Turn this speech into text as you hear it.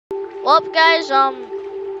Well, guys,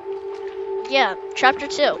 yeah, chapter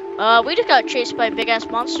 2. We just got chased by a big ass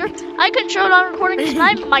monster. I couldn't show it on recording because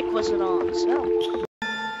my mic wasn't on, so.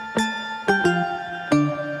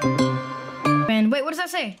 Man, wait, what does that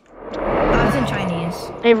say? Oh, it's in Chinese.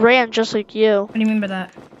 They ran just like you. What do you mean by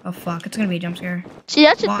that? Oh, fuck, it's gonna be a jump scare. See,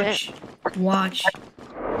 that's a Watch. thing. Watch.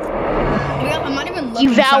 I'm not even looking.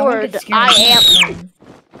 Devoured. So I am.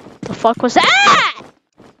 The fuck was that?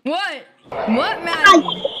 What? What,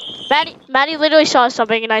 Maddie? Maddie literally saw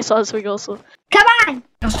something and I saw something also. Come on!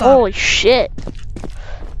 Holy shit.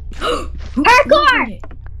 Parkour!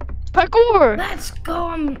 Parkour! Let's go.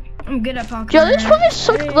 I'm good at parkour. Yo, this place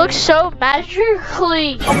looks so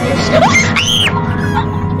magically. Oh my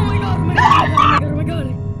god, oh my god, oh my god,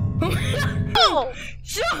 oh my god. Oh!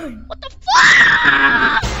 Sean! What the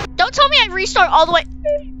fuck? Don't tell me I restart all the way.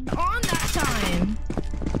 On that time.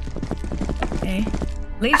 Okay.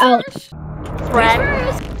 Ladies first.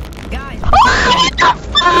 Friend. Guys. Oh, what the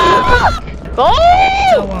fuck? Go!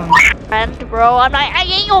 Friend, bro. I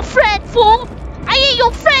ain't your friend, fool. I ain't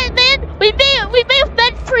your friend, man. We may have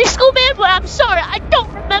been preschool, man, but I'm sorry. I don't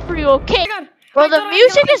remember you, okay? Bro, the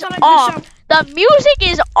music is off. The music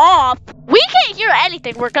is off. We can't hear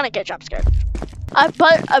anything. We're gonna get jump scared. A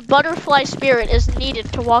butterfly spirit is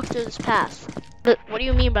needed to walk through this path. What do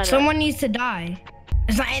you mean by that? Someone needs to die.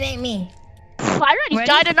 It ain't me. I already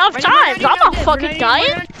died enough times. I'm not fucking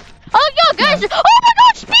dying. Oh, yo, guys. Oh my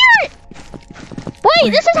god, spirit! Wait,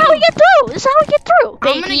 this is how we get through. This is how we get through,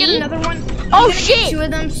 baby. I'm gonna get another one. Oh, shit. Two of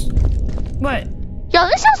them. What? Yo,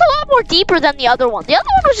 this sounds a lot more deeper than the other one. The other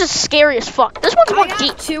one was just scary as fuck. This one's more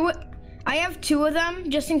deep. I have two of them,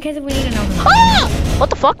 just in case if we need another one. Ah! What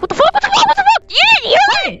the fuck? What the fuck? What the fuck? What the fuck? You didn't hear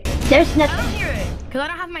it? There's I nothing. don't hear it, because I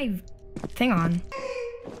don't have my thing on.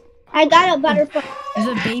 I got a butterfly. Is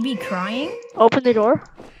a baby crying? Open the door.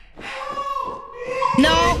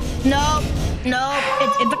 No.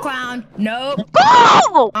 It's a clown. No.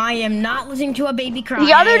 Go! I am not listening to a baby cry.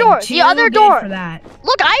 The other door. The other door. For that.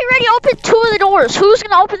 Look, I already opened 2 of the doors. Who's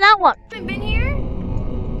gonna open that one? Haven't been here?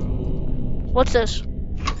 What's this?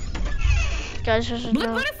 Guys, there's a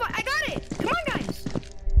door. Butterfly. I got it. Come on, guys.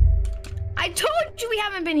 I told you we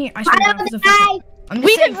haven't been here. I I swear don't to God, die.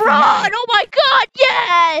 We can run! Oh my god,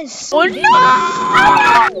 yes! Oh no! No!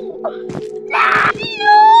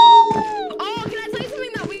 Oh, can I tell you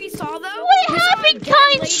something that we saw though? What happened,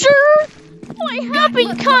 kind sir? What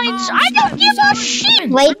happened, kind sir? I don't give a shit!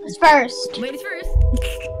 Ladies first. Ladies first.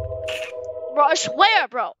 Bro, I swear,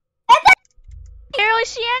 bro. I can't really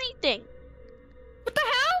see anything. What the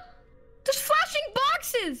hell? There's flashing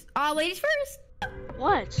boxes. Ladies first.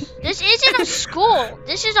 What? This isn't a school.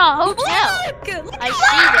 This is a hotel. Look I see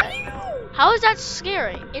that. How is that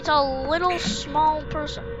scary? It's a little small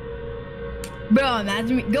person. Bro,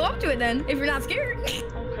 imagine me. Go up to it then, if you're not scared.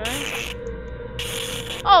 Okay.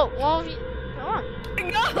 Oh, well, come on.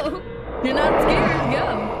 Go. You're not scared.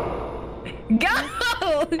 Go.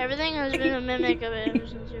 Go. Everything has been a mimic of it ever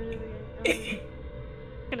since you're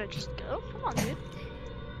gonna just go? Come on, dude.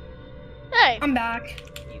 Hey. I'm back.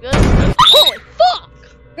 You good? Holy fuck!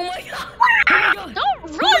 Oh my god. Oh my god.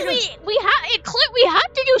 Don't run! We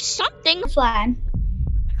have to do something. Flag.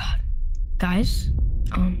 Guys,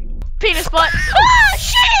 Penis butt. Ah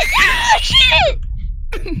shit! Ah shit!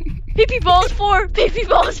 Pee-pee balls 4. Pee-pee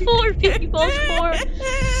balls 4. Pee-pee balls 4. I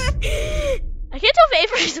can't tell if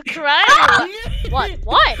Avery's crying. What?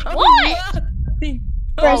 What? Oh,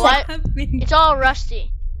 what? It's all rusty.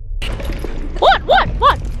 What?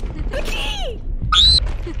 The key!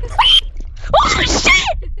 Oh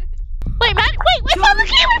shit! Wait, Matt, wait, we found the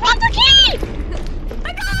key! We found the key!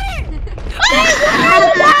 I got it! Oh,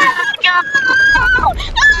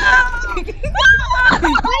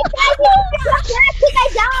 I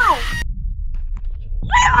died.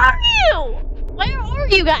 Where are you? Where are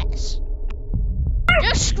you guys?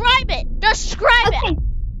 Describe it! Describe it!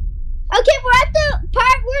 Okay, we're at the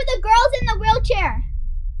part where the girl's in the wheelchair.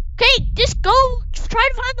 Okay, just go try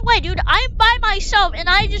to find the way, dude. I'm by myself and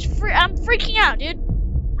I'm freaking out, dude.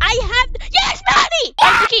 Yes, Maddie! I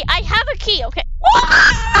have the key. I have a key, okay. Oh,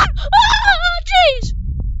 jeez!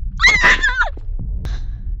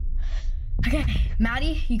 Okay,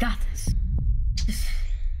 Maddie, you got this.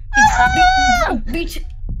 Beach.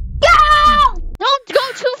 Go! Don't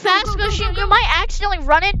go too fast because you might accidentally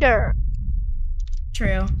run into her.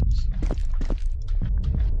 True.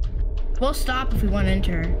 We'll stop if we want to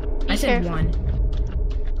enter. I said 1.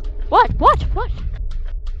 What?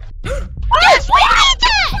 Yes, we need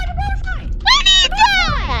that! We need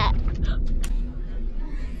that!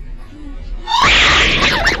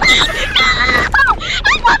 I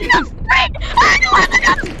don't have enough friend! I don't have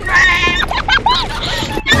enough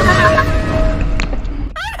friend!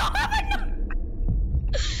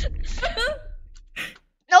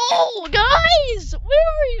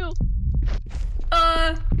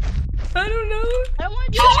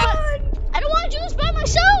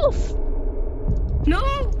 move.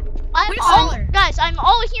 No. I'm Where's all Tyler? guys. I'm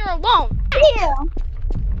all here alone. Yeah.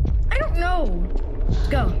 I don't know.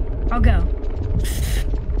 Go. I'll go.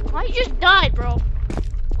 I just died, bro.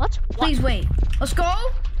 What? Please wait. Let's go.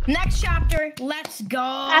 Next chapter. Let's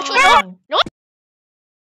go. Actually, no.